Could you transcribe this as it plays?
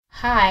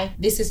Hi,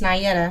 this is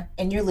Nayetta,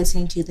 and you're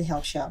listening to The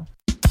Health Show.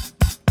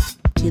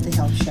 To The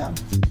Health Show.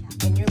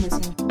 And you're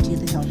listening to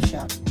The Health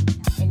Show.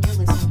 And you're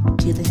listening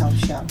to The Health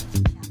Show.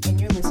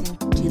 And you're listening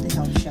to The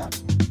Health Show.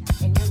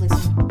 And you're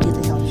listening to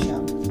The Health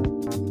Show.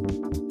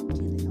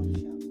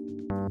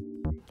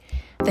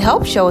 The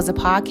Health Show is a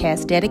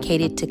podcast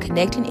dedicated to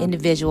connecting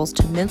individuals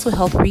to mental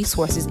health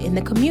resources in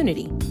the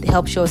community. The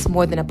Health Show is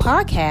more than a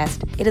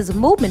podcast, it is a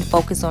movement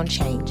focused on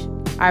change.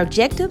 Our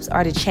objectives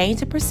are to change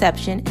the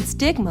perception and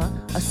stigma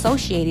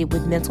associated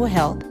with mental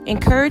health,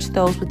 encourage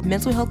those with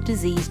mental health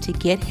disease to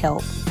get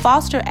help,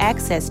 foster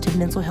access to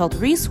mental health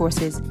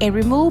resources, and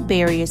remove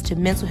barriers to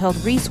mental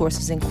health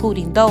resources,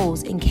 including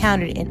those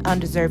encountered in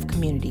underserved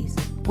communities.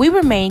 We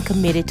remain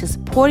committed to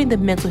supporting the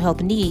mental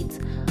health needs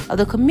of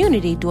the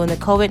community during the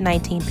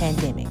COVID-19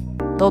 pandemic.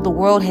 Though the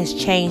world has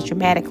changed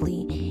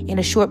dramatically in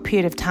a short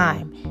period of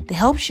time, the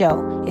Health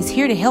Show is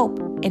here to help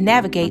and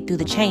navigate through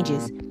the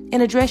changes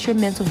and address your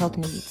mental health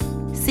needs.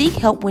 Seek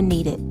help when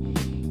needed.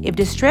 If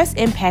distress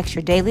impacts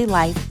your daily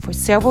life for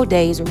several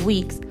days or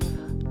weeks,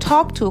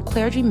 talk to a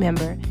clergy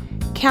member,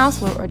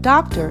 counselor, or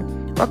doctor,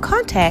 or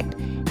contact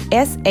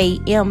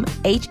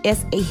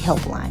SAMHSA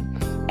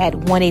Helpline at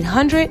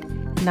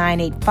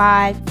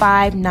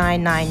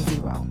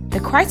 1-800-985-5990. The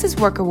crisis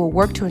worker will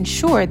work to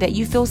ensure that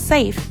you feel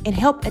safe and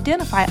help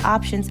identify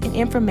options and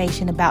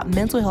information about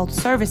mental health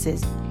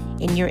services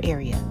in your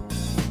area.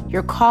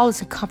 Your call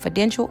is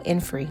confidential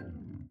and free.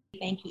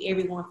 Thank you,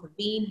 everyone, for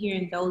being here,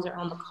 and those are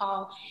on the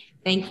call.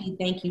 Thank you.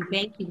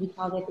 We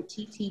call that the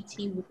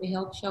TTT with the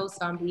Health Show,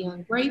 so I'm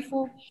beyond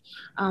grateful.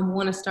 I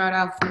want to start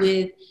off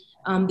with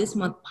this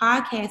month's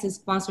podcast is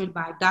sponsored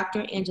by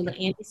Dr. Angela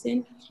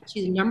Anderson.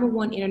 She's the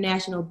 #1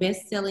 international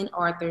best-selling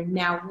author,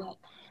 Now What?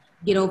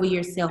 Get Over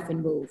Yourself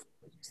and Move,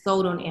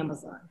 sold on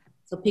Amazon.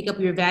 So pick up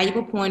your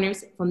valuable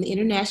pointers from the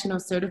international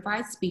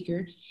certified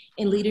speaker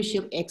and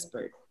leadership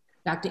expert.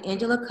 Dr.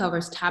 Angela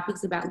covers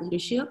topics about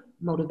leadership,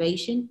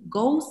 motivation,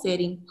 goal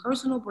setting,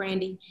 personal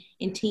branding,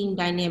 and team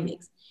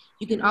dynamics.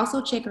 You can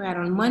also check her out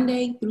on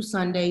Monday through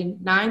Sunday,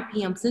 9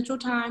 p.m. Central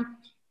Time,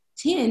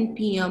 10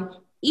 p.m.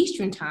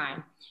 Eastern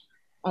Time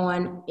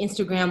on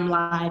Instagram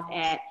Live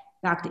at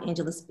Dr.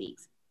 Angela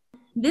Speaks.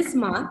 This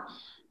month,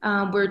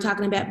 we're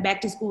talking about back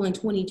to school in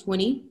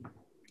 2020.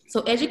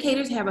 So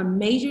educators have a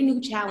major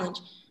new challenge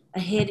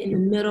ahead in the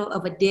middle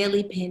of a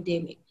deadly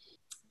pandemic.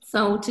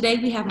 So today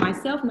we have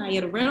myself,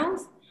 Nayetta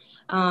Reynolds.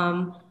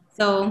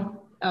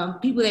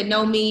 People that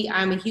know me,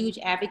 I'm a huge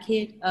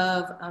advocate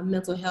of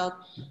mental health.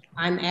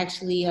 I'm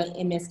actually a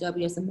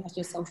MSW as a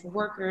Master Social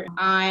Worker.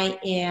 I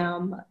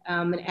am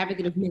an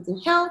advocate of mental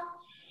health,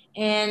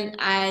 and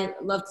I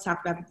love to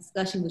talk about the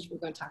discussion, which we're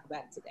going to talk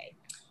about today.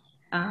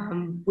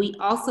 We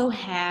also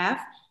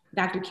have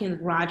Dr. Kenneth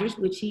Rogers,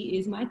 which he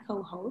is my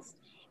co-host,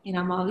 and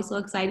I'm always so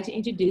excited to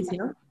introduce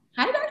him.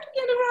 Hi, Dr.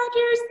 Kenneth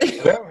Rogers.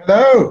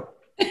 Hello.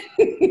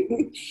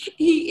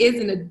 He is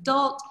an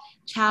adult,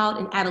 child,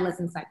 and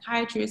adolescent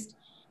psychiatrist.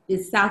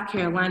 This South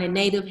Carolina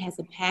native has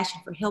a passion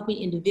for helping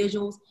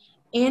individuals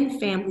and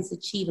families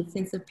achieve a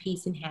sense of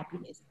peace and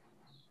happiness.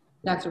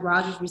 Dr.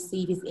 Rogers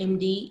received his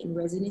MD in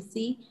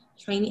residency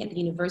training at the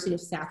University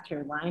of South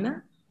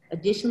Carolina.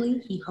 Additionally,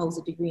 he holds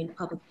a degree in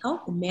public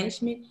health and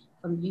management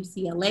from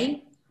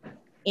UCLA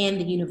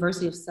and the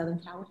University of Southern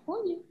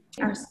California.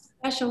 Our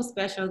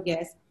special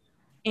guest,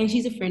 and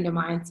she's a friend of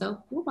mine,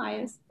 so we're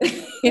biased,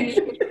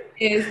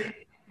 is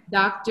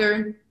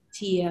Dr.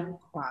 Tia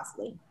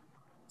Crosley.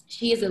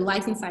 She is a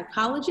licensed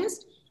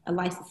psychologist, a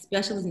licensed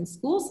specialist in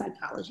school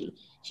psychology.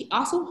 She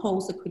also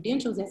holds the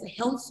credentials as a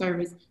health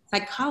service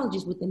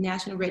psychologist with the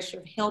National Register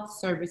of Health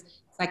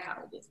Service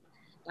Psychologists.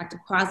 Dr.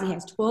 Crosley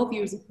has 12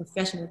 years of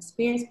professional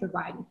experience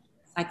providing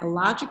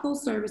psychological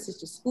services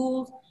to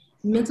schools,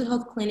 mental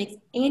health clinics,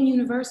 and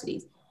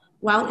universities.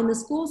 While in the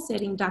school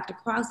setting, Dr.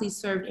 Crosley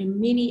served in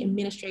many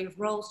administrative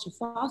roles to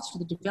foster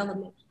the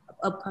development of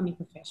upcoming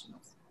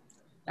professionals.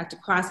 Dr.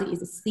 Crosley is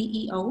the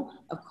CEO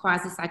of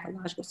Crosley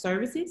Psychological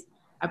Services,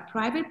 a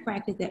private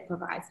practice that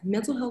provides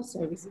mental health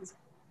services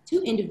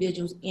to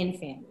individuals and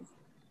families.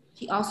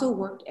 She also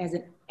worked as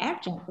an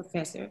adjunct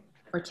professor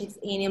for Texas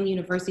A&M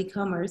University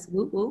Commerce.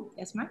 Whoop, whoop,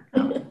 that's my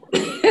girl.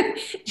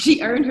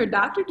 She earned her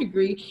doctorate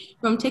degree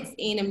from Texas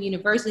A&M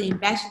University and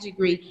bachelor's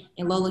degree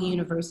in Loyola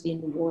University in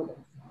New Orleans.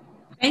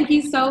 Thank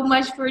you so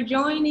much for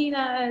joining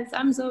us.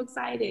 I'm so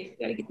excited.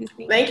 Gotta get this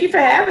thing. Thank you for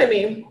having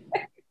me.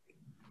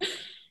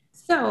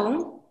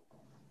 So,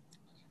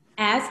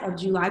 as of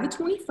July the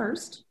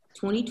 21st,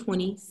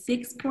 2020,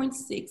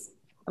 6.6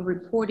 are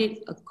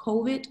reported of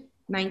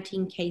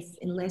COVID-19 cases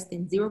and less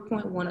than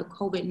 0.1 of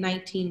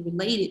COVID-19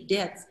 related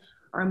deaths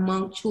are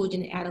among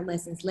children and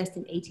adolescents less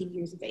than 18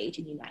 years of age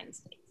in the United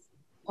States.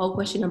 Poll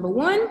question number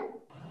 1.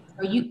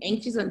 Are you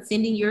anxious on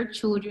sending your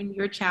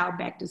child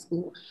back to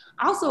school?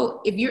 Also,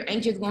 if you're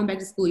anxious going back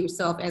to school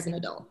yourself as an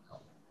adult.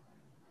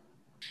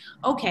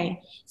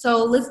 Okay,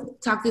 so let's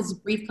talk this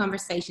brief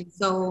conversation.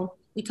 So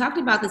we talked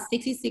about the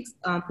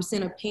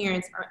 66% of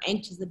parents are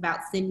anxious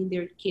about sending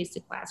their kids to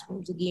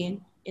classrooms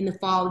again in the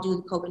fall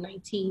due to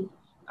COVID-19.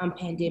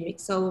 pandemic.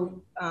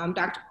 So,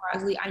 Dr.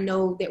 Crosley, I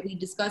know that we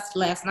discussed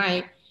last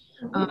night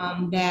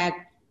that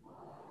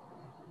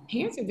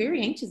parents are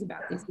very anxious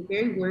about this. They're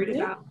very worried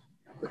about,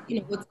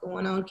 what's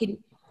going on. Can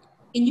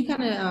you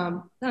kind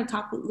of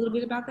talk a little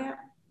bit about that?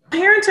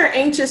 Parents are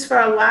anxious for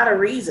a lot of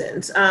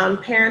reasons.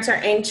 Parents are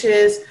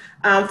anxious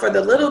for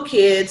the little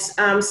kids,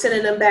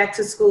 sending them back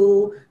to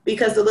school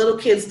because the little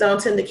kids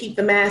don't tend to keep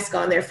the mask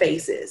on their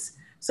faces.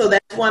 So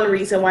that's one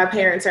reason why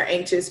parents are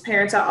anxious.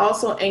 Parents are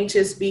also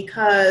anxious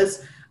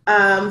because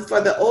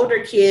for the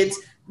older kids,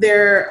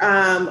 they're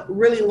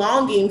really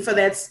longing for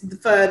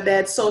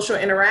that social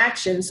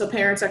interaction. So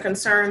parents are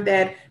concerned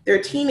that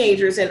their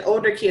teenagers and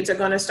older kids are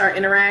going to start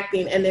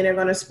interacting, and then they're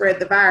going to spread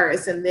the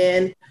virus, and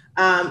then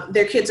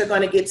their kids are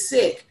going to get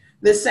sick.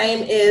 The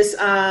same is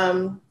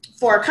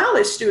for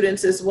college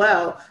students as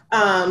well.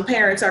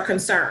 Parents are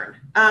concerned.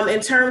 In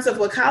terms of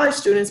what college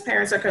students,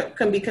 parents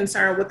can be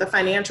concerned with the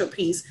financial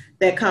piece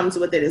that comes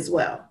with it as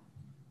well.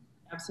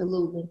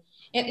 Absolutely.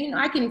 And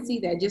I can see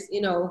that just,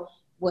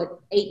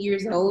 8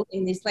 years old,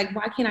 and it's like,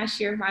 why can't I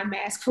share my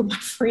mask with my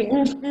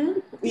friend? Mm-hmm.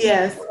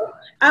 Yes.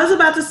 I was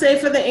about to say,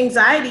 for the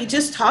anxiety,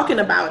 just talking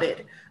about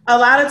it. A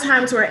lot of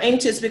times we're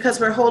anxious because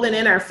we're holding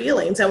in our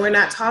feelings and we're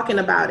not talking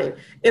about it.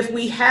 If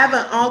we have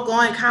an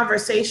ongoing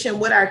conversation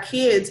with our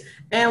kids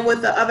and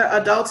with the other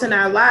adults in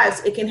our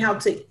lives, it can help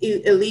to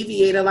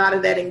alleviate a lot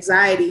of that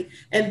anxiety.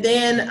 And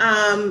then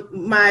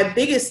my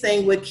biggest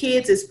thing with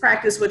kids is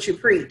practice what you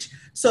preach.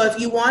 So if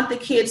you want the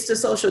kids to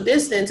social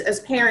distance, as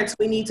parents,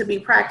 we need to be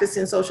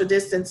practicing social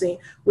distancing.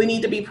 We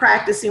need to be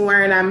practicing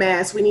wearing our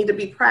masks. We need to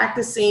be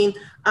practicing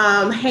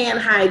hand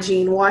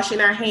hygiene,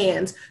 washing our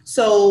hands.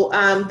 So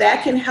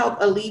that can help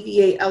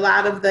alleviate a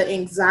lot of the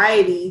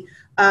anxiety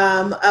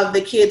of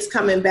the kids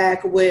coming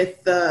back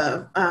with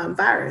the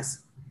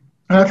virus.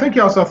 And I think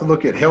you also have to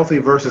look at healthy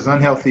versus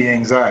unhealthy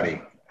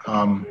anxiety.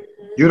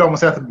 You'd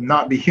almost have to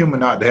not be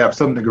human not to have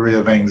some degree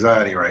of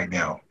anxiety right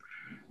now.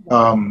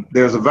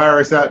 There's a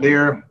virus out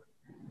there.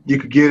 You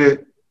could get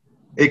it.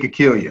 It could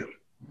kill you.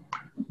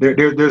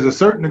 There's a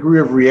certain degree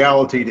of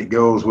reality that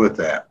goes with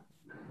that.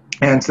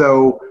 And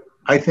so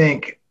I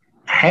think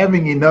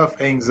having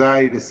enough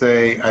anxiety to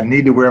say, I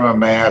need to wear my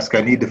mask.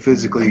 I need to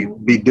physically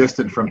be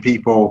distant from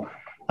people.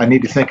 I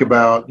need to think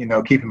about,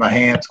 keeping my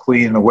hands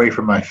clean and away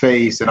from my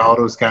face and all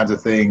those kinds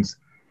of things.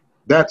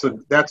 That's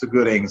a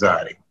good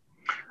anxiety.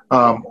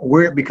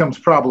 Where it becomes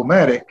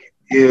problematic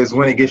is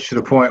when it gets to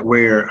the point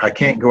where I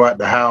can't go out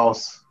the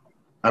house.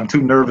 I'm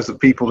too nervous of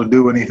people to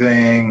do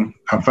anything.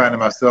 I'm finding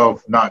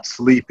myself not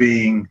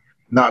sleeping,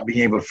 not being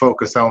able to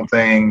focus on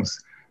things.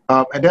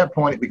 At that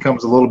point, it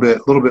becomes a little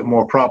bit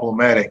more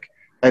problematic.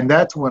 And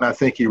that's when I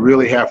think you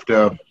really have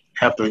to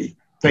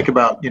think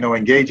about,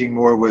 engaging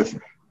more with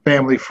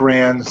family,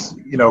 friends,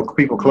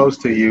 people close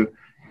to you.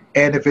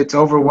 And if it's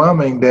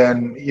overwhelming,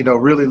 then,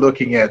 really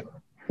looking at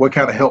what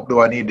kind of help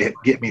do I need to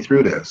get me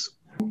through this?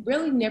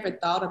 Really never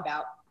thought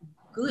about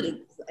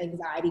good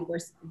anxiety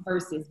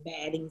versus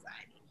bad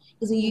anxiety.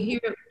 Because when you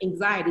hear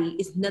anxiety,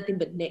 it's nothing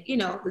but,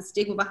 the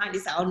stigma behind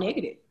it's all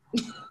negative.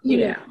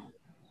 Yeah.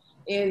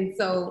 And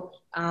so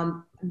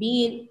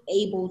being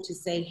able to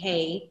say,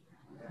 hey,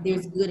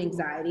 there's good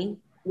anxiety,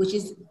 which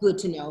is good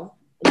to know.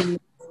 And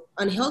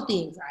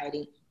unhealthy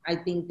anxiety, I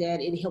think that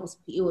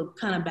it would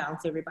kind of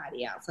balance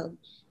everybody out. So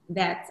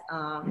that's,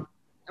 I'm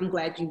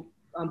glad you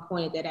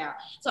pointed that out.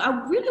 So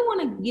I really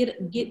want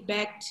to get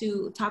back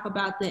to talk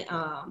about the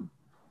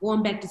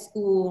going back to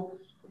school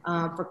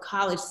for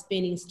college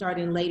spending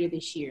starting later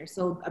this year.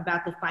 So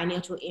about the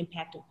financial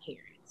impact of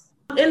parents.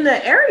 In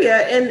the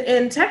area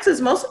in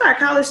Texas, most of our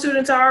college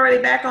students are already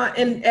back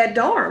in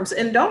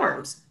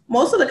dorms.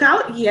 Most of the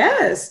college,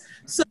 yes.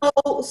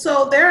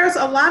 So there's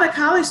a lot of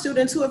college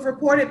students who have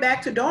reported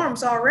back to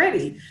dorms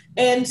already.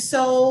 And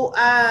so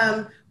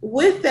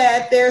with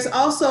that, there's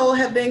also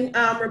have been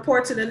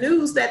reports in the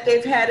news that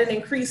they've had an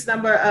increased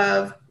number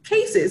of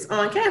cases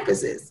on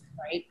campuses.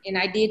 Right. And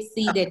I did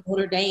see that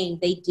Notre Dame,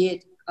 they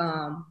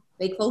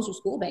closed their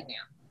school back now.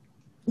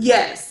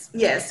 Yes,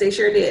 they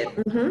sure did.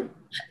 Mm-hmm.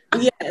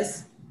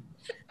 Yes.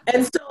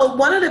 And so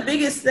one of the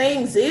biggest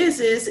things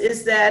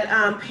is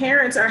that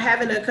parents are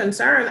having a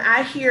concern.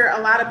 I hear a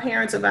lot of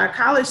parents of our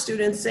college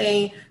students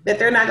saying that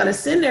they're not going to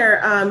send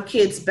their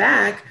kids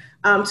back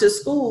to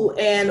school.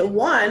 And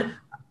one,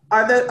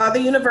 are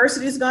the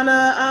universities going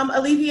to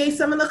alleviate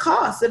some of the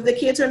costs if the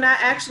kids are not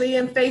actually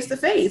in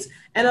face-to-face?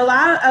 And a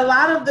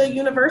lot of the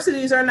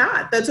universities are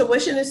not. The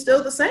tuition is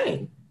still the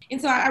same.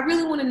 And so I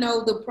really want to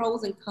know the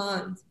pros and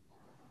cons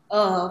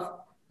of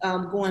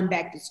going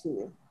back to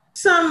school.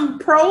 Some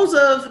pros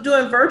of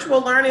doing virtual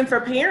learning for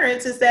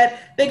parents is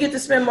that they get to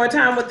spend more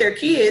time with their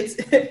kids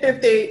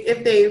if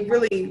they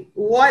really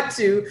want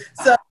to.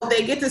 So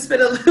they get to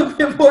spend a little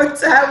bit more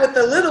time with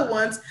the little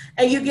ones,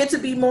 and you get to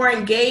be more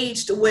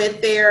engaged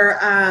with their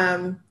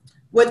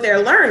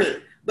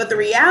learning. But the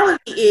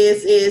reality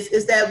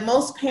is that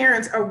most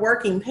parents are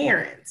working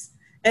parents.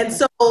 And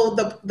so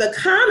the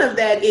con of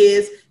that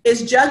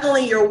is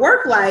juggling your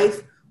work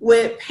life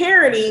with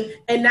parenting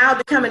and now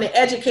becoming an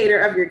educator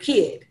of your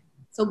kid.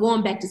 So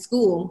going back to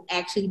school,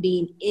 actually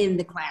being in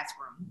the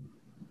classroom.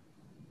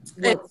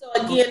 And so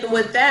again,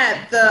 with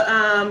that,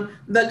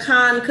 the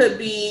con could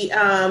be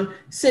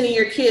sending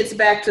your kids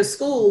back to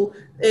school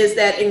is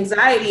that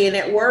anxiety and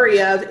that worry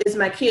of, is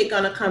my kid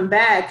going to come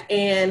back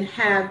and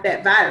have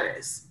that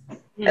virus?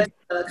 That's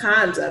one of the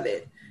cons of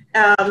it.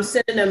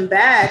 Sending them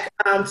back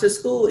to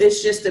school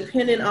is just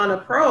dependent on a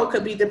pro,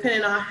 could be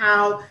dependent on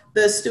how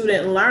the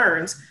student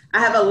learns. I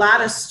have a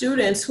lot of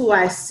students who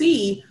I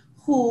see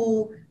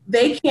who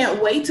they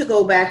can't wait to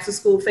go back to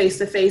school face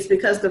to face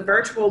because the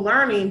virtual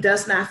learning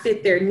does not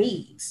fit their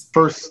needs.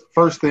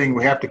 First thing,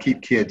 we have to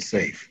keep kids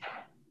safe.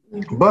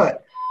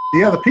 But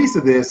the other piece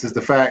of this is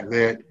the fact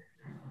that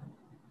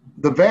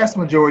the vast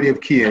majority of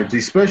kids,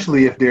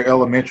 especially if they're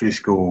elementary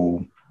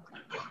school,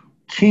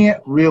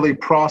 can't really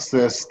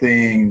process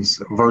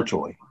things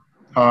virtually.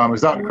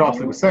 As Dr.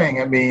 Crossley was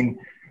saying, I mean,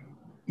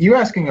 you're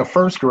asking a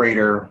first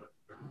grader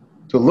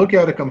to look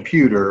at a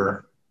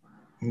computer,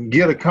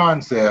 get a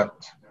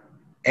concept,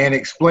 and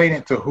explain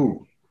it to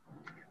who?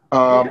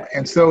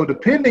 And so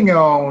depending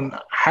on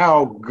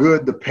how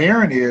good the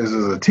parent is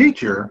as a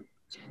teacher,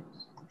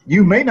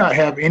 you may not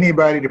have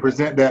anybody to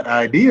present that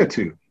idea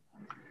to.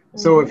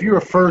 So if you're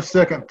a first,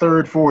 second,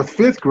 third, fourth,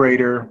 fifth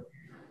grader,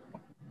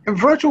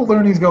 virtual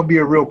learning is going to be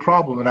a real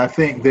problem. And I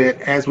think that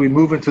as we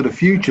move into the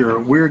future,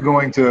 we're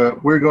going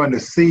to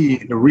see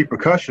the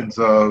repercussions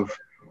of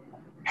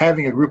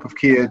having a group of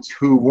kids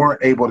who weren't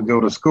able to go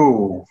to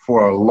school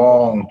for a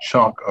long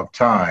chunk of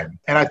time.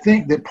 And I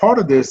think that part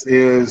of this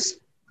is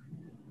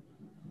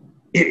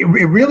it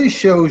really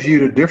shows you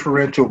the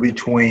differential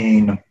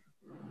between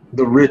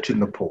the rich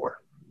and the poor.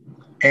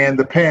 And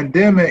the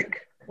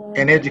pandemic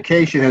and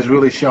education has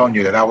really shown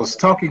you that. I was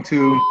talking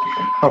to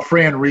a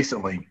friend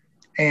recently,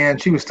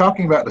 and she was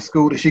talking about the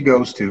school that she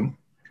goes to.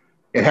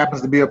 It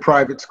happens to be a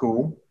private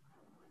school,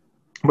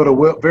 but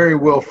a very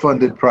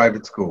well-funded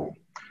private school.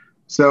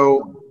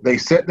 So they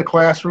set the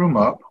classroom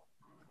up.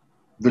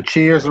 The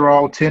chairs are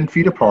all 10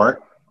 feet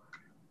apart.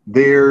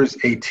 There's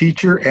a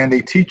teacher and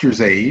a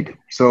teacher's aide.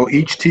 So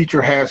each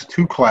teacher has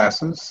 2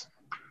 classes.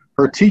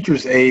 Her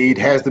teacher's aide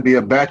has to be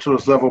a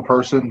bachelor's level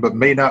person, but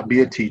may not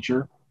be a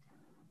teacher.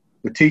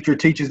 The teacher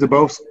teaches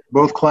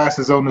both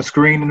classes on the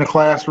screen in the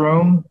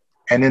classroom,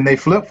 and then they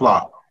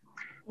flip-flop.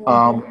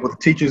 With the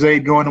teacher's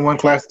aide going to one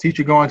class, the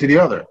teacher going to the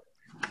other.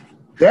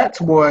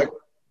 That's what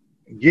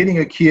getting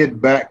a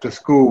kid back to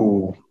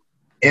school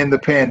in the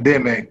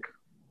pandemic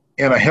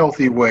in a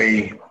healthy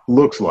way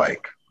looks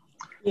like.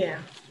 Yeah.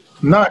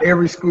 Not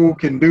every school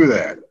can do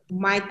that.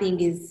 My thing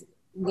is,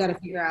 we got to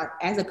figure out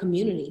as a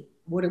community,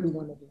 what are we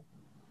going to do?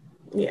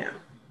 Yeah.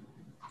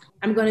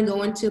 I'm going to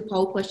go into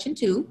poll question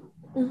 2.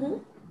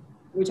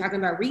 We're talking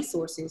about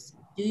resources.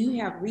 Do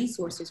you have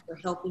resources for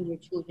helping your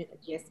children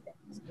adjust back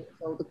to school?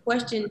 So the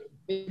question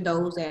for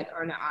those that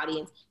are in the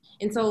audience.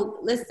 And so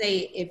let's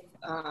say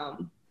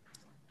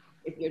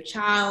if your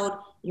child,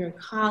 you're in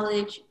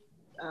college,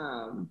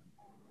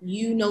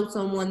 you know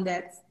someone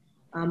that's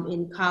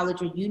in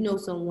college, or you know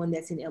someone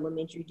that's in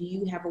elementary, do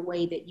you have a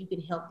way that you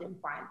can help them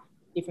find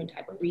different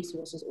type of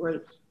resources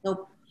or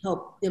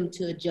help them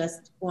to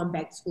adjust going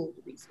back to school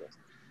to resources?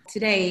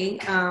 Today,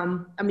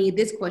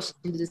 this question,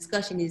 the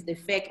discussion is the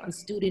effect on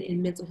student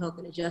and mental health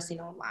and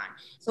adjusting online.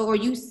 So are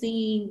you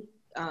seeing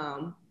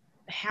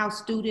how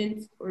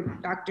students, or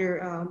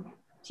Dr.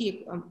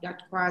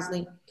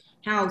 Crossley,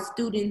 how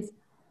students,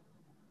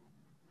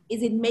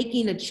 is it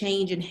making a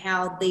change in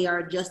how they are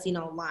adjusting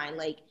online?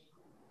 Like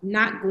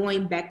not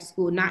going back to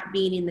school, not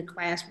being in the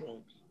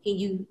classroom. Can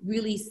you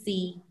really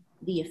see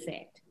the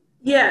effect?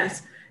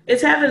 Yes.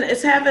 It's having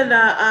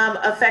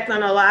a effect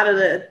on a lot of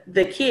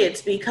the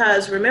kids,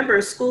 because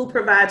remember, school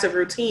provides a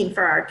routine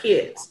for our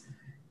kids.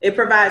 It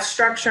provides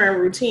structure and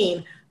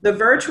routine. The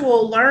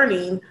virtual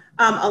learning,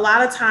 a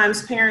lot of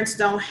times parents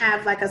don't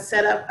have like a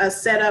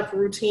setup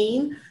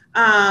routine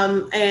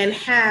and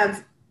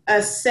have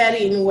a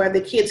setting where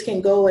the kids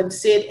can go and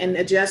sit and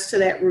adjust to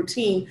that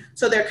routine.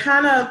 So they're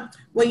kind of,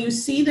 when you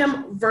see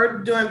them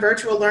doing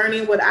virtual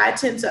learning, what I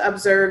tend to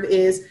observe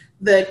is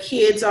the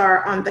kids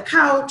are on the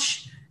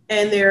couch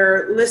and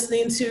they're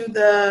listening to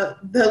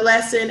the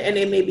lesson, and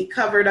they may be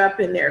covered up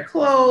in their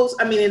clothes,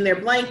 in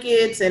their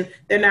blankets, and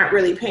they're not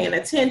really paying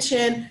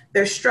attention.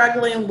 They're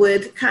struggling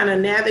with kind of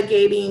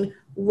navigating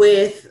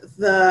with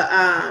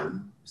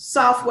the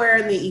software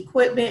and the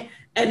equipment,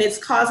 and it's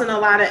causing a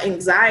lot of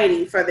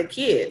anxiety for the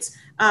kids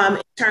in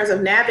terms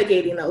of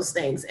navigating those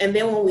things. And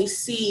then when we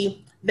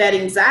see that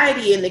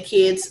anxiety in the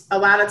kids, a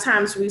lot of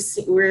times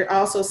we're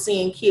also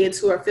seeing kids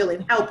who are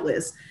feeling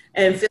helpless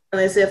and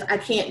feeling as if I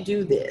can't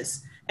do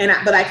this.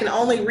 But I can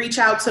only reach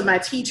out to my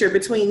teacher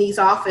between these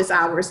office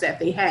hours that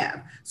they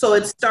have. So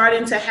it's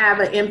starting to have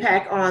an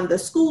impact on the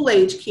school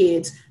age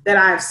kids that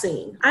I've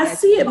seen. I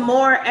see it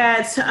more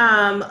at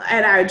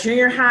our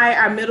junior high,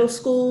 our middle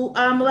school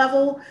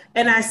level.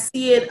 And I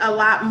see it a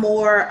lot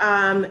more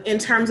in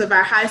terms of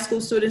our high school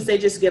students. They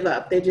just give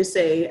up. They just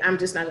say, I'm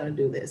just not going to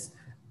do this.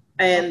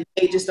 And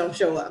they just don't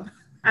show up.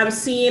 I'm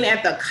seeing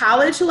at the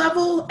college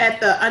level, at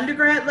the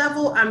undergrad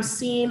level, I'm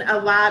seeing a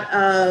lot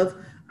of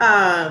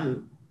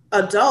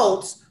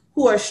adults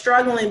who are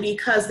struggling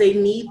because they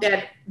need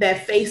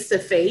that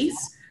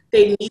face-to-face.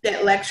 They need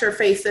that lecture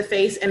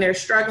face-to-face, and they're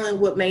struggling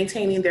with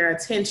maintaining their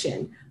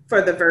attention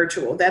for the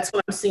virtual. That's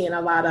what I'm seeing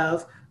a lot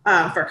of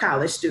for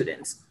college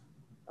students.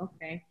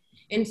 Okay.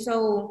 And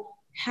so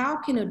how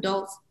can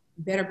adults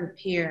better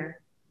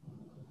prepare,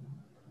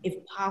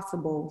 if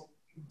possible,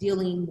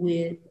 dealing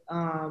with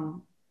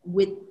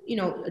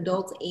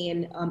adults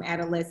and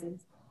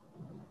adolescents,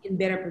 and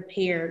better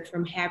prepared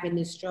from having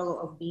this struggle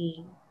of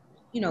being,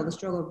 the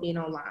struggle of being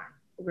online,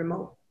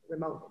 remote.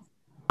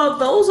 Well,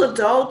 those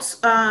adults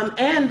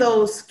and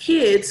those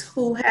kids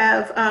who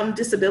have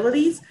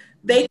disabilities,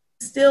 they can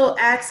still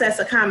access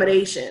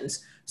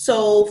accommodations.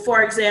 So,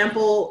 for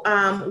example,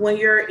 when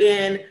you're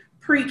in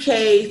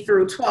pre-K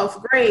through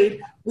 12th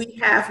grade, we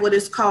have what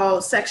is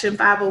called Section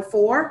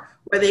 504,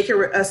 where they can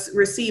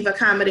receive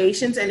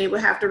accommodations, and they would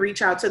have to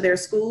reach out to their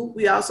school.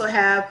 We also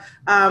have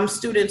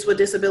students with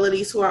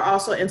disabilities who are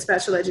also in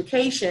special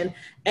education.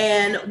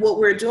 And what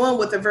we're doing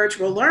with the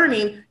virtual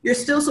learning, you're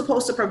still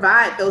supposed to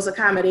provide those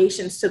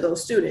accommodations to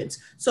those students.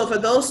 So for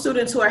those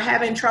students who are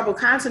having trouble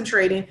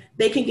concentrating,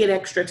 they can get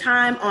extra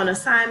time on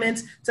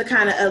assignments to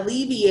kind of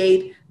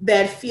alleviate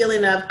that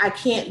feeling of, I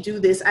can't do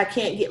this, I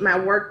can't get my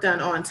work done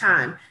on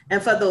time.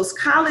 And for those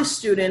college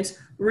students,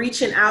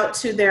 reaching out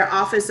to their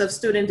Office of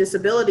Student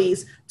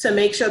Disabilities to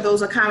make sure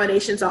those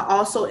accommodations are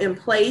also in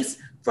place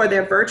for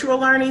their virtual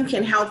learning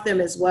can help them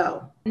as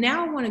well.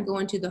 Now I want to go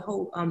into the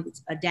whole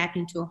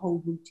adapting to a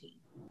whole routine.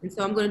 And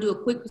so I'm going to do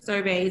a quick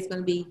survey. It's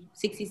going to be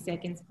 60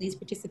 seconds. Please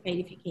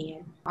participate if you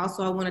can.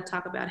 Also, I want to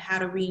talk about how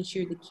to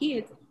reinsure the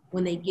kids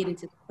when they get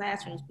into the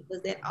classrooms,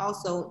 because that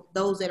also,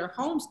 those that are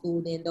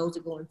homeschooled and those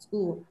that go in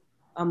school,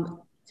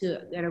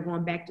 that are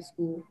going back to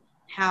school,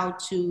 how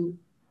to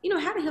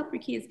help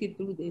your kids get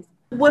through this.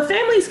 What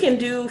families can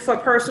do for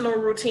personal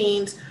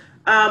routines,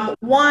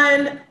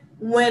 one,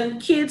 when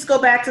kids go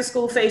back to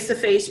school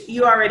face-to-face,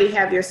 you already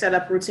have your set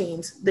up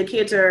routines. The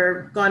kids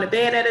are going to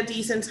bed at a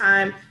decent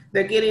time,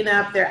 they're getting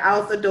up, they're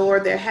out the door,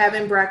 they're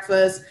having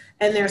breakfast,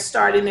 and they're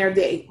starting their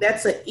day.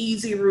 That's an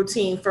easy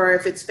routine for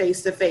if it's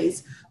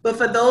face-to-face. But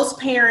for those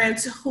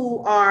parents who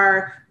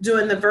are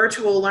doing the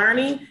virtual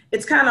learning,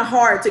 it's kind of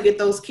hard to get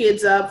those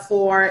kids up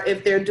for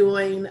if they're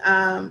doing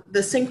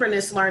the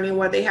synchronous learning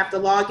where they have to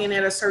log in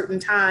at a certain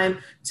time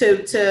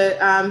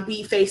to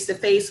be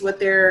face-to-face with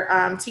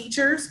their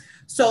teachers.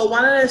 So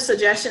one of the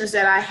suggestions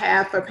that I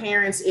have for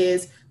parents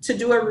is to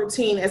do a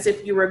routine as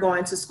if you were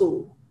going to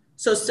school.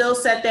 So still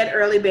set that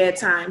early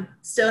bedtime,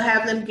 still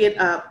have them get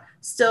up,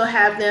 still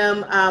have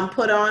them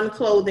put on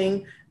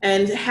clothing,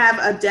 and have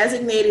a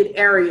designated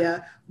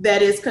area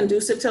that is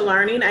conducive to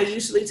learning. I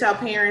usually tell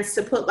parents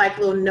to put like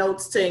little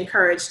notes to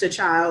encourage the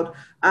child,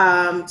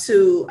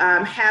 to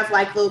have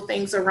like little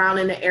things around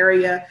in the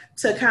area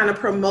to kind of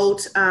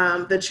promote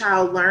the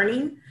child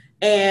learning.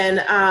 And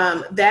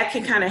that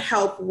can kind of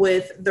help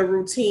with the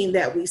routine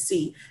that we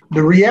see.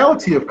 The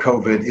reality of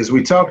COVID is,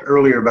 we talked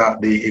earlier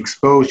about the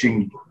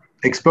exposing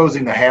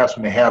the haves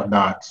from the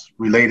have-nots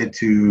related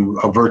to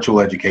a virtual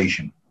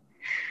education.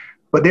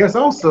 But there's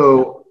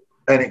also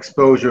an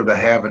exposure of the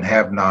have and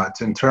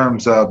have-nots in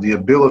terms of the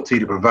ability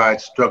to provide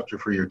structure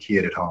for your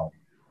kid at home.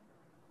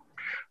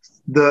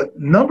 The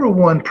number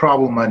one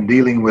problem I'm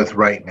dealing with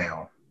right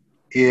now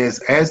is,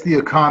 as the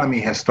economy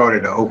has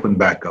started to open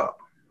back up,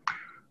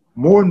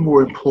 more and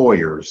more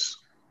employers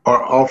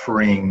are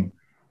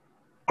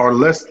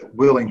less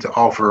willing to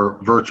offer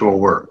virtual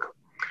work.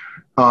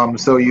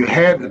 So you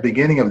had at the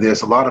beginning of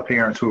this, a lot of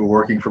parents who were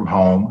working from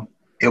home.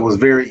 It was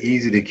very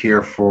easy to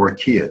care for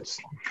kids.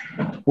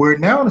 We're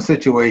now in a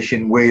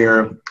situation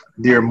where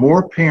there are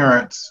more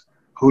parents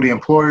who the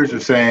employers are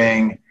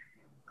saying,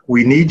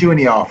 we need you in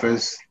the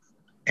office,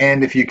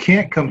 and if you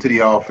can't come to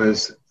the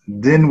office,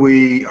 then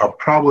we are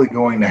probably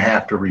going to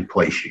have to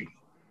replace you.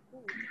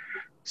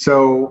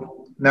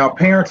 So now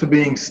parents are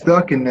being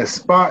stuck in this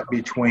spot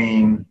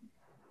between,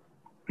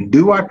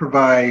 do I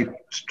provide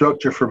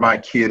structure for my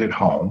kid at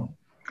home,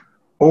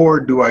 or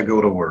do I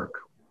go to work?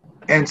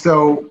 And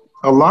so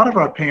a lot of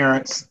our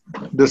parents,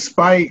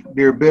 despite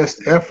their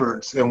best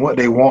efforts and what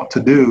they want to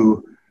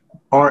do,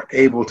 aren't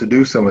able to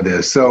do some of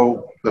this.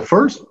 So the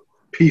first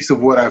piece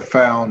of what I've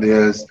found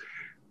is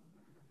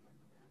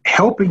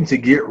helping to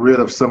get rid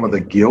of some of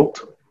the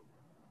guilt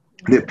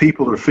that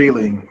people are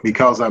feeling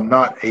because I'm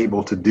not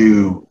able to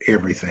do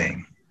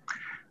everything.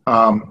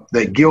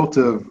 That guilt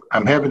of,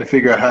 I'm having to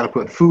figure out how to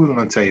put food on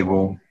the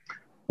table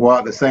while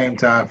at the same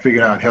time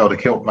figuring out how to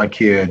help my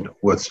kid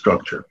with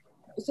structure.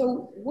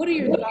 So what are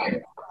your thoughts,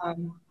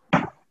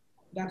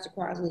 Dr.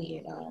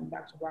 Crosley and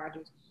Dr.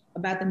 Rogers,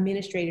 about the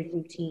administrative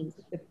routines,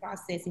 the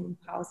processing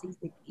policies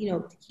that,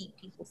 to keep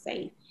people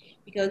safe?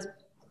 Because,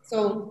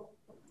 so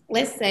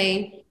let's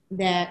say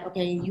that,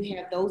 okay, you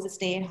have those that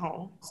stay at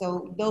home.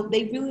 So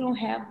they really don't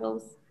have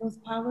those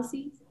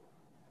policies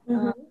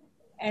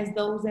as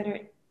those that are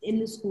in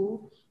the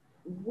school.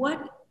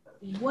 What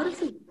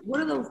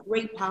are those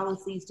great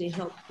policies to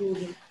help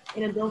children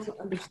and adults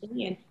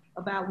understand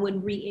about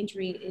when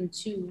re-entering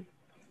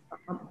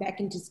back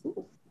into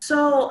school?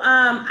 So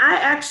I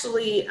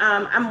actually,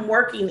 I'm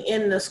working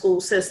in the school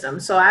system.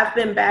 So I've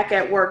been back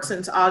at work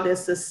since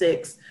August the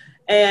 6th.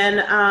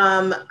 And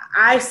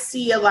I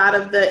see a lot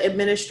of the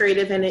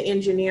administrative and the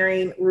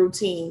engineering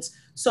routines.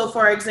 So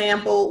for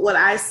example, what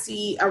I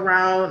see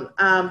around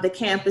the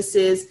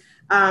campuses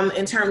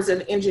in terms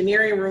of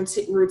engineering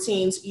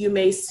routines, you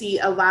may see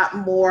a lot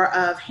more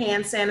of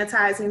hand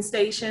sanitizing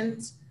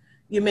stations.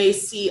 You may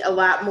see a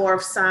lot more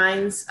of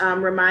signs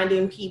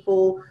reminding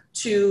people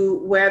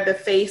to wear their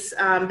face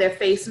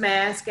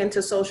mask and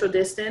to social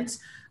distance.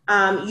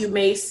 You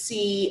may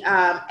see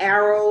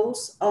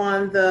arrows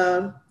on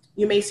the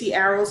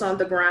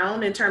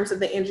ground in terms of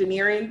the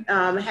engineering,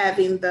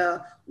 having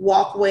the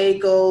walkway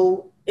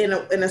go in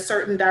a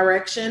certain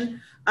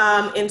direction.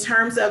 In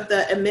terms of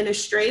the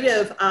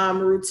administrative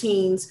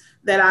routines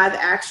that I've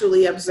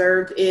actually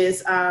observed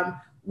is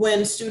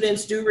when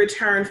students do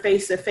return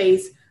face to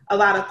face, a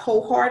lot of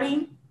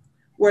cohorting,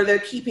 where they're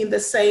keeping the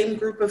same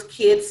group of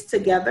kids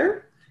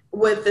together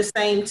with the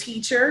same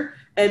teacher.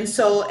 And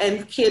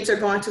kids are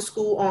going to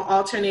school on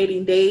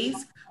alternating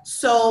days.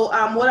 So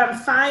what I'm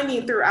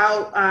finding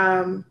throughout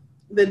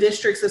the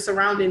districts, the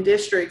surrounding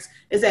districts,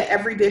 is that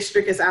every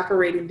district is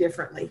operating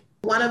differently.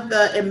 One of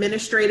the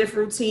administrative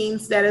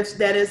routines that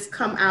has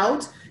come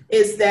out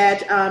is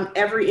that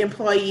every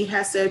employee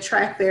has to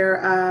track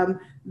their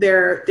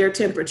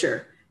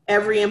temperature.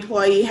 Every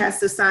employee has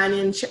to sign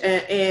in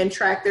and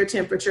track their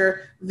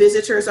temperature.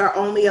 Visitors are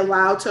only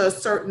allowed to a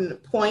certain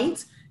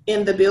point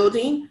in the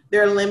building.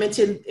 They're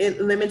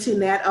limiting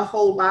that a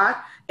whole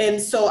lot.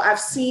 And so I've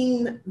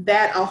seen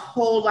that a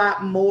whole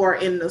lot more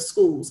in the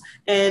schools,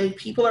 and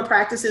people are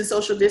practicing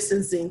social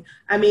distancing.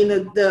 I mean,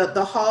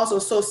 the halls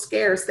are so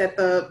scarce that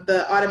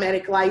the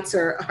automatic lights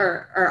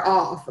are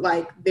off,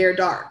 like they're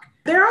dark.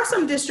 There are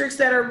some districts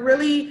that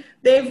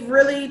they've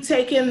really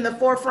taken the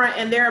forefront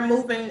and they're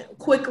moving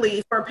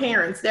quickly for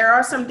parents. There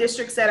are some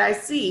districts that I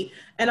see.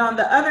 And on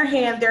the other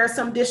hand, there are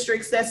some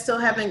districts that still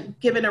haven't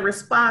given a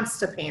response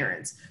to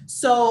parents.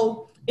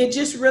 So it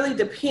just really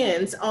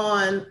depends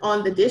on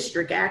the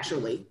district,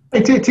 actually.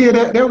 Hey, Tia,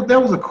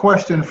 that was a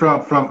question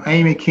from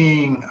Amy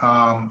King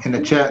in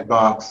the chat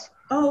box.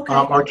 Oh,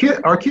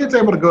 okay. Are kids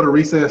able to go to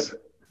recess?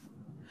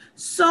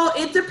 So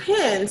it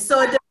depends.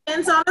 So it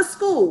depends on the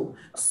school.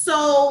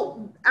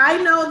 So I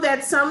know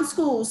that some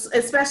schools,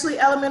 especially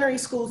elementary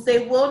schools,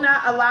 they will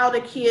not allow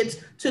the kids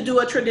to do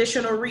a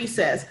traditional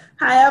recess.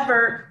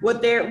 However,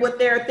 what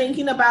they're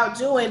thinking about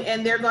doing,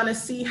 and they're going to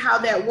see how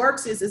that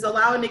works, is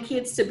allowing the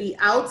kids to be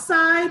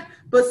outside,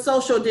 but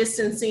social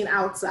distancing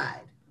outside.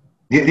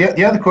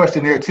 The other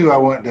question there too I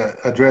want to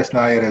address,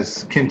 Nayed,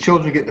 is can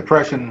children get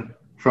depression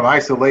from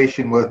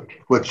isolation with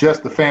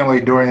just the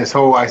family during this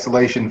whole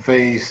isolation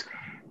phase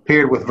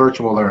paired with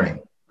virtual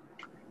learning?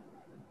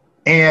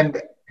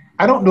 And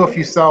I don't know if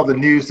you saw the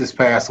news this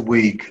past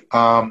week.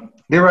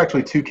 There were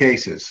actually two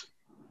cases,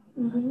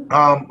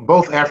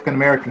 both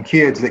African-American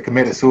kids that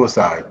committed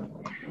suicide,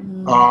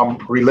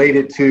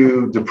 related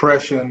to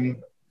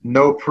depression,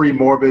 no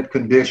pre-morbid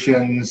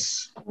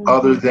conditions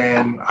other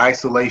than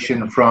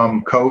isolation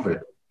from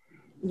COVID.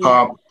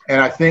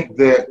 And I think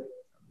that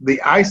the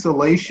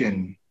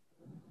isolation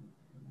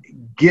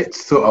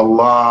gets to a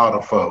lot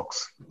of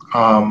folks.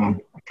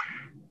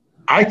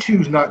 I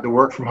choose not to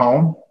work from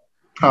home.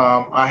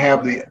 I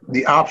have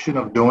the option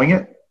of doing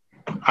it.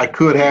 I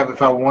could have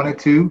if I wanted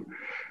to,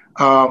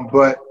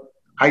 but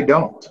I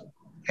don't.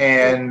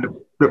 And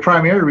the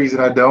primary reason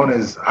I don't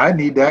is I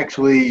need to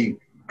actually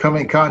come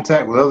in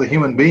contact with other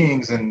human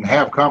beings and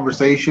have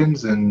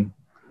conversations and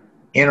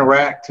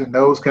interact and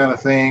those kind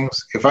of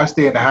things. If I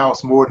stay in the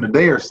house more than a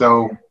day or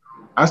so,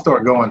 I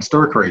start going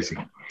stir crazy.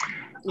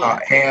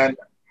 And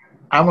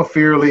I'm a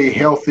fairly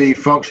healthy,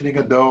 functioning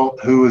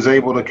adult who is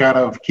able to kind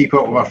of keep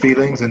up with my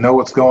feelings and know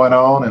what's going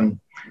on and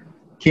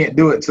can't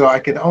do it. So I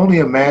can only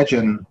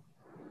imagine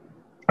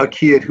a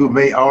kid who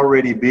may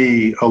already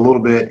be a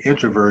little bit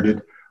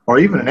introverted or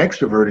even an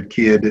extroverted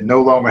kid that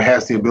no longer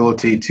has the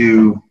ability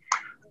to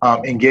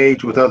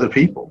engage with other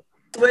people.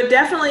 We're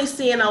definitely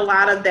seeing a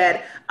lot of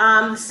that.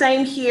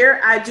 Same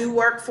here. I do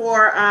work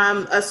for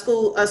a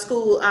school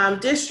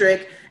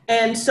district.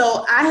 And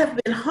so I have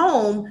been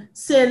home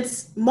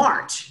since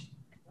March.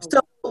 So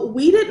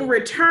we didn't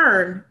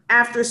return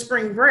after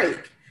spring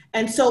break.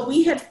 And so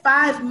we had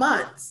 5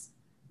 months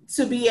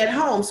to be at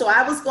home. So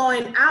I was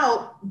going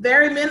out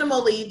very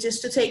minimally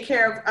just to take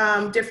care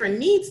of different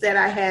needs that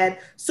I had.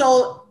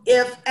 So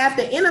if at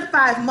the end of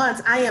 5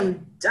 months, I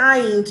am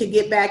dying to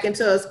get back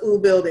into a school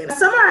building.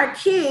 Some of our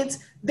kids,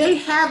 they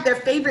have their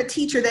favorite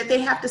teacher that they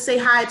have to say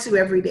hi to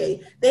every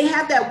day. They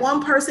have that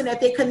one person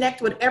that they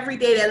connect with every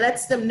day that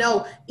lets them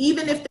know,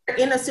 even if they're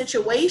in a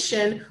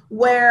situation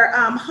where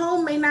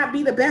home may not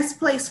be the best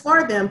place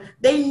for them,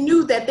 they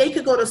knew that they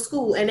could go to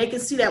school and they can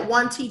see that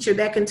one teacher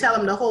that can tell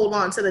them to hold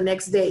on to the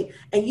next day.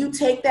 And you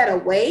take that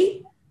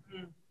away,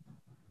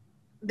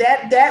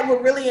 that will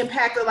really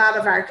impact a lot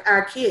of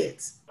our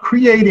kids.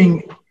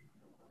 Creating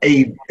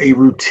a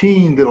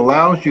routine that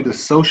allows you to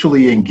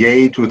socially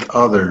engage with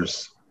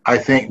others, I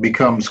think,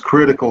 becomes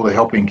critical to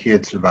helping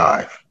kids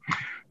survive.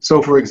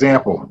 So, for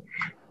example,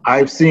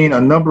 I've seen a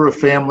number of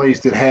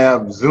families that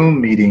have Zoom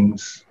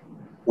meetings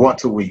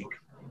once a week.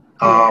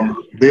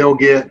 They'll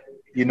get,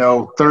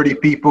 30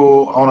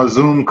 people on a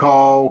Zoom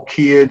call,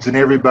 kids and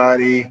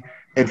everybody,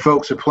 and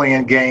folks are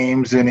playing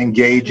games and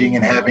engaging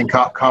and having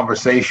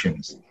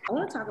conversations. I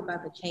want to talk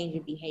about the change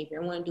in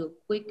behavior. I want to do a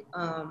quick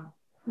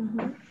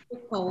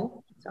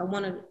poll. So I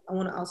want to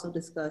also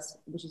discuss,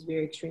 which is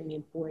very extremely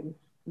important,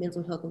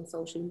 mental health and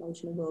social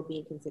emotional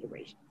well-being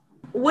considerations.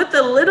 With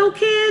the little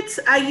kids,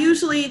 I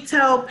usually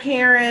tell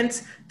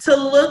parents to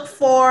look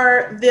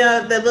for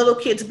the little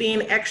kids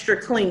being extra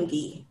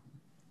clingy.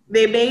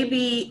 They may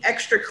be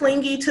extra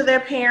clingy to their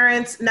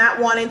parents, not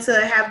wanting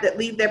to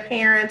leave their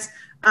parents,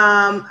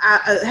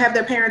 have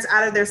their parents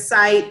out of their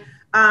sight.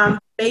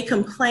 They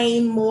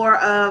complain more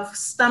of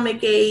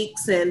stomach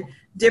aches and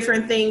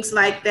different things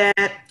like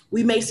that.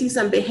 We may see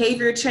some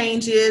behavior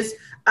changes.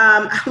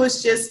 I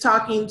was just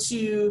talking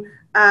to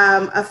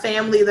a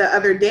family the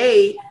other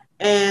day,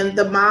 and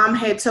the mom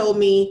had told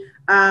me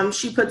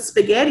she put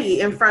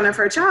spaghetti in front of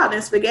her child,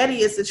 and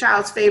spaghetti is the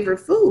child's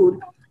favorite food.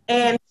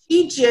 And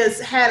she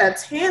just had a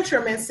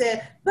tantrum and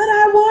said, "But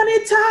I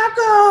wanted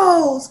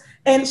tacos."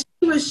 And she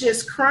was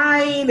just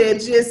crying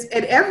and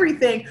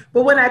everything.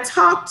 But when I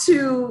talked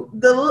to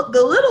the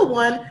little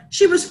one,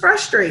 she was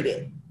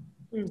frustrated.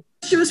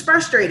 She was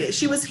frustrated.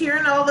 She was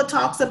hearing all the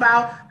talks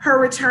about her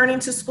returning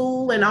to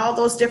school and all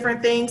those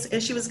different things,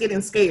 and she was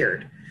getting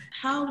scared.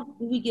 How do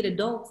we get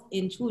adults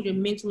and children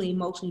mentally,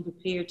 emotionally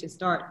prepared to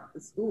start the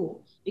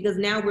school? Because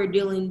now you're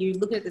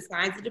looking at the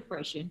signs of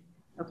depression,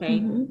 okay?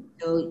 Mm-hmm.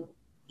 So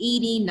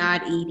eating,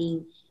 not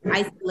eating,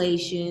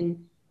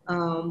 isolation.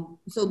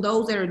 So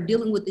those that are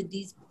dealing with the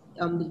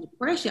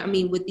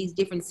depression, with these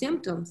different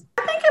symptoms.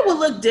 I think it will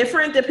look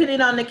different depending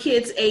on the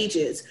kids'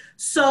 ages.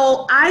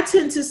 So I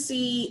tend to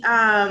see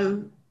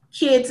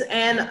kids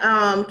and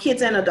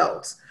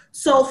adults.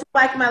 So for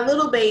like my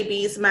little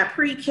babies, my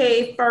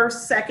pre-K,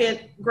 first, second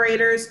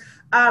graders,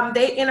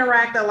 they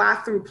interact a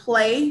lot through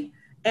play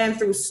and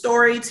through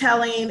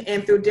storytelling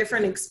and through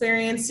different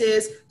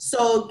experiences.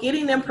 So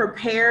getting them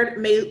prepared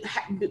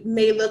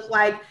may look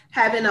like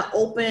having an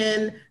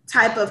open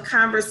type of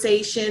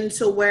conversation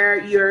to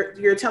where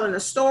you're telling a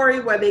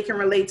story where they can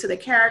relate to the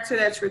character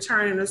that's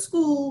returning to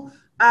school,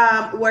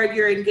 where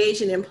you're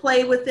engaging in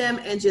play with them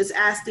and just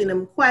asking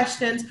them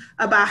questions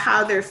about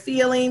how they're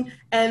feeling.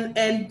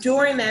 And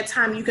during that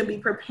time, you can be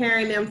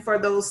preparing them for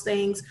those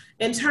things.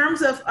 In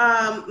terms of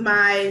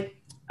my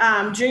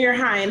junior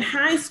high and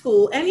high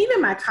school, and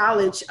even my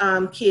college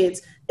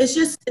kids, it's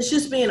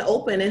just being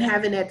open and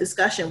having that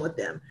discussion with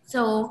them.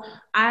 So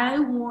I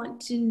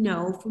want to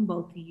know from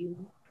both of you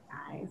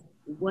guys,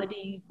 what do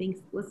you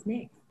think? What's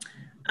next?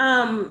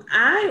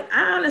 I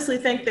honestly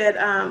think that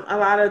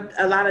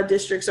a lot of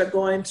districts are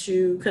going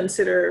to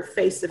consider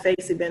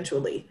face-to-face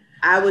eventually.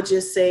 I would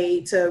just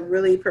say to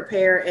really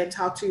prepare and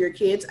talk to your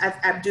kids.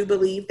 I do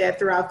believe that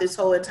throughout this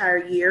whole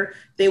entire year,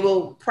 they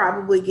will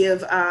probably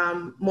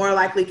more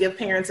likely give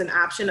parents an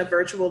option of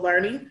virtual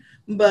learning,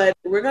 but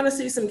we're going to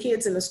see some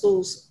kids in the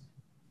schools.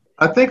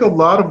 I think a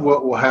lot of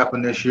what will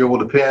happen this year will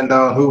depend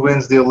on who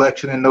wins the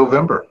election in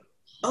November.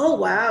 Oh,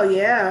 wow.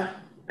 Yeah.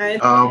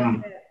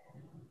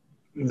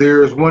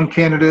 There's one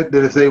candidate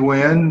that if they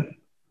win,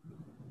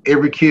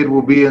 every kid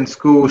will be in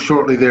school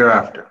shortly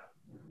thereafter.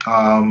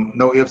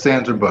 No ifs,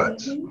 ands, or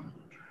buts.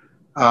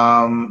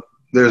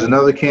 There's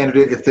another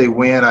candidate, if they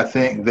win, I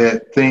think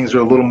that things are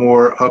a little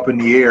more up in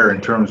the air in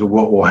terms of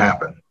what will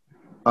happen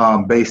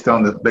based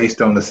on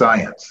the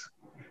science.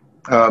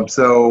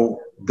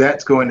 So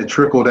that's going to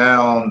trickle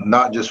down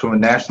not just from a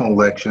national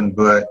election,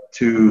 but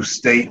to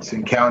states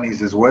and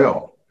counties as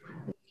well.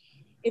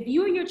 If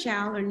you or your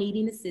child are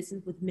needing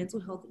assistance with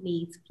mental health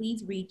needs,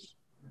 please reach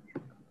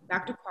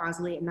Dr.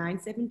 Crosley at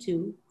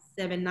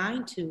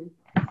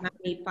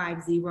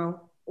 972-792-9850,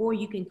 or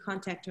you can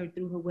contact her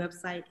through her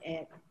website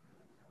at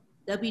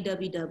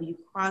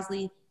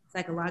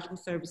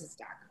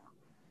www.crosleypsychologicalservices.com.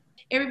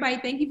 Everybody,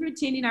 thank you for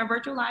attending our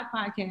virtual live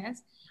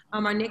podcast.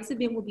 Our next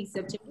event will be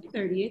September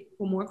 30th.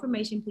 For more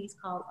information, please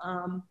call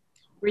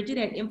Bridget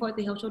at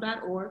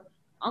info@thehealthshow.org.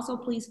 Also,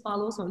 please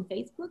follow us on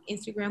Facebook,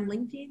 Instagram,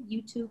 LinkedIn,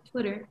 YouTube,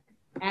 Twitter,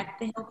 at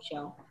The Health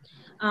Show.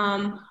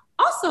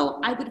 Also,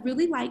 I would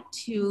really like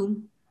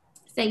to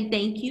say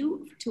thank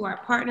you to our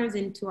partners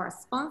and to our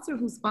sponsor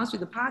who sponsored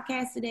the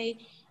podcast today,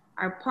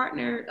 our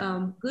partner,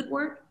 Good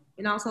Work,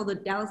 and also the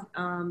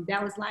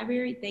Dallas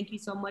Library. Thank you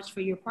so much for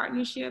your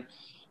partnership.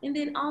 And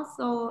then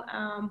also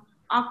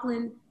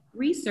Auckland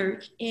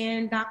Research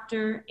and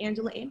Dr.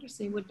 Angela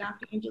Anderson with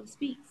Dr. Angela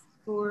Speaks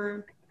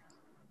for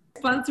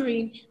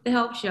sponsoring The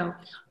Health Show.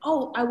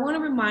 Oh, I want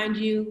to remind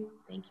you,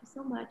 thank you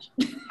so much.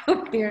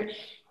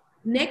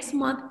 Next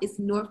month is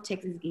North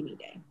Texas Guinea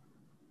Day.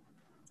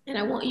 And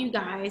I want you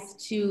guys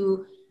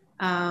to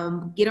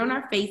get on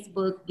our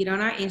Facebook, get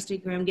on our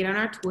Instagram, get on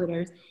our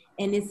Twitters,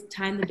 and it's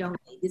time to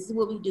donate. This is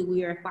what we do.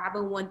 We are a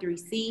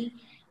 501(c)(3).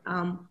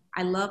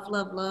 I love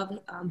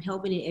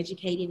helping and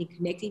educating and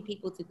connecting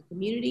people to the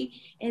community.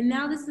 And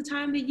now this is the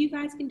time that you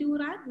guys can do what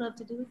I'd love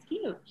to do, is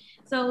give.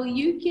 So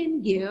you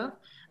can give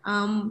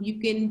You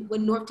can,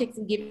 when North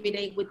Texas Give It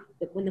Day,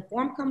 when the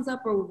form comes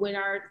up, or when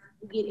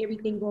we get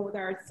everything going with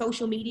our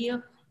social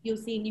media, you'll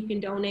see you can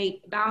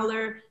donate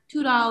 $1,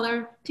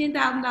 $2,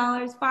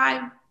 $10,000,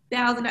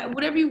 $5,000,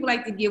 whatever you would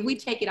like to give. We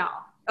take it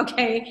all.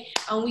 Okay.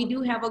 We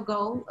do have a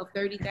goal of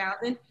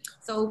 30,000.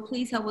 So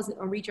please help us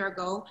reach our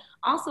goal.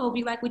 Also, if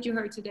you like what you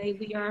heard today,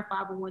 we are a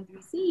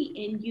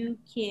 501(c), and you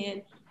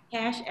can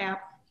Cash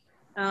App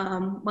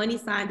money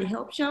sign The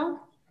Help Show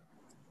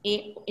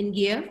and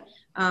give.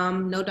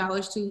 No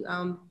dollars too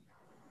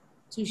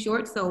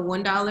short. So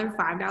 $1, $5,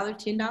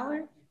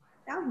 $10,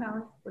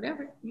 $1,000,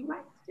 whatever you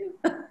like to do.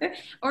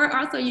 Or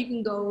also you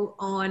can go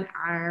on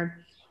our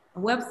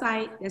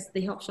website, that's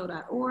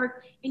thehelpshow.org,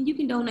 and you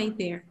can donate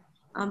there.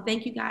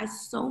 Thank you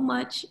guys so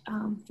much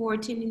for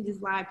attending this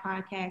live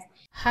podcast.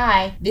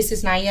 Hi, this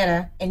is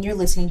Nayetta, and you're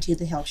listening to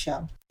The Help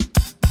Show.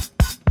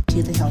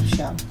 To The Help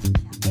Show.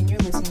 And you're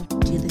listening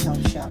to The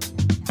Help Show.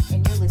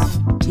 And you're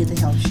listening to The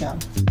Help Show.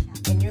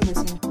 And you're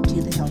listening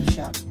to The Help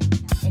Show.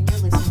 And you're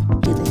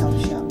listening to The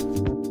Help Show.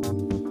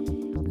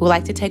 We'd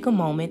like to take a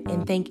moment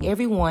and thank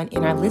everyone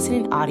in our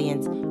listening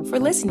audience for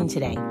listening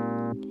today.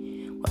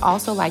 We'd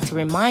also like to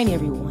remind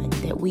everyone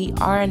that we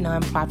are a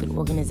nonprofit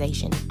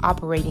organization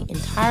operating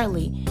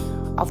entirely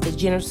off the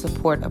generous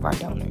support of our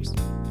donors.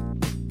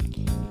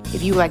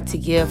 If you would like to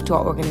give to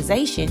our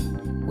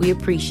organization, we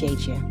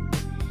appreciate you.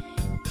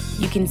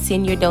 You can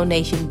send your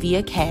donation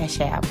via Cash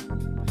App,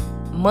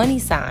 money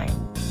sign,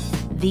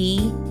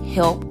 The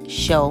Help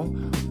Show,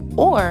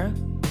 or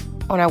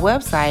on our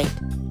website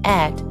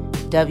at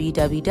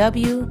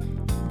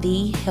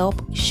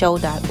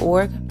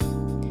www.thehelpshow.org.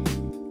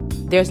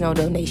 There's no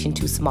donation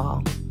too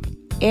small.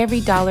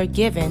 Every dollar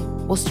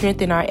given will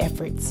strengthen our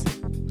efforts.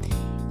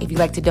 If you'd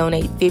like to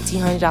donate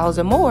 $1,500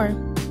 or more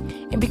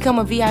and become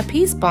a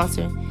VIP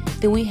sponsor,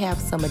 then we have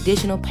some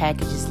additional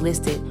packages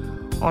listed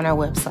on our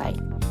website.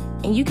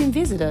 And you can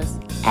visit us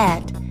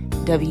at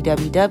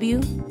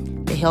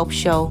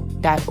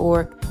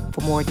www.thehelpshow.org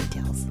for more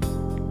details.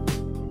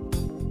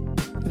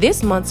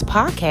 This month's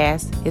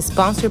podcast is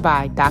sponsored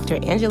by Dr.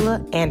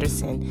 Angela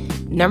Anderson,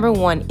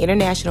 #1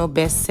 international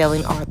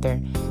best-selling author.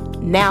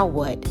 Now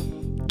What?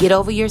 Get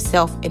Over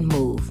Yourself and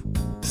Move.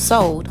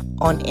 Sold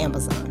on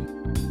Amazon.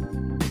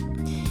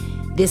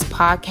 This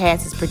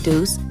podcast is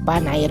produced by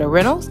Nayetta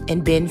Reynolds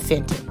and Ben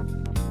Fenton.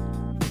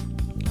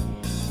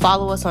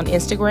 Follow us on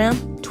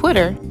Instagram,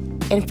 Twitter,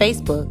 and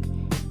Facebook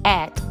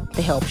at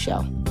The Help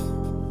Show.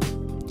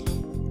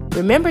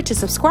 Remember to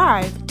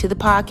subscribe to the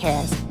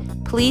podcast.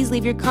 Please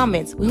leave your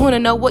comments. We want to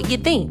know what you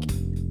think.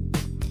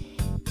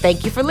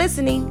 Thank you for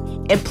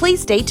listening, and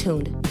please stay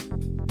tuned.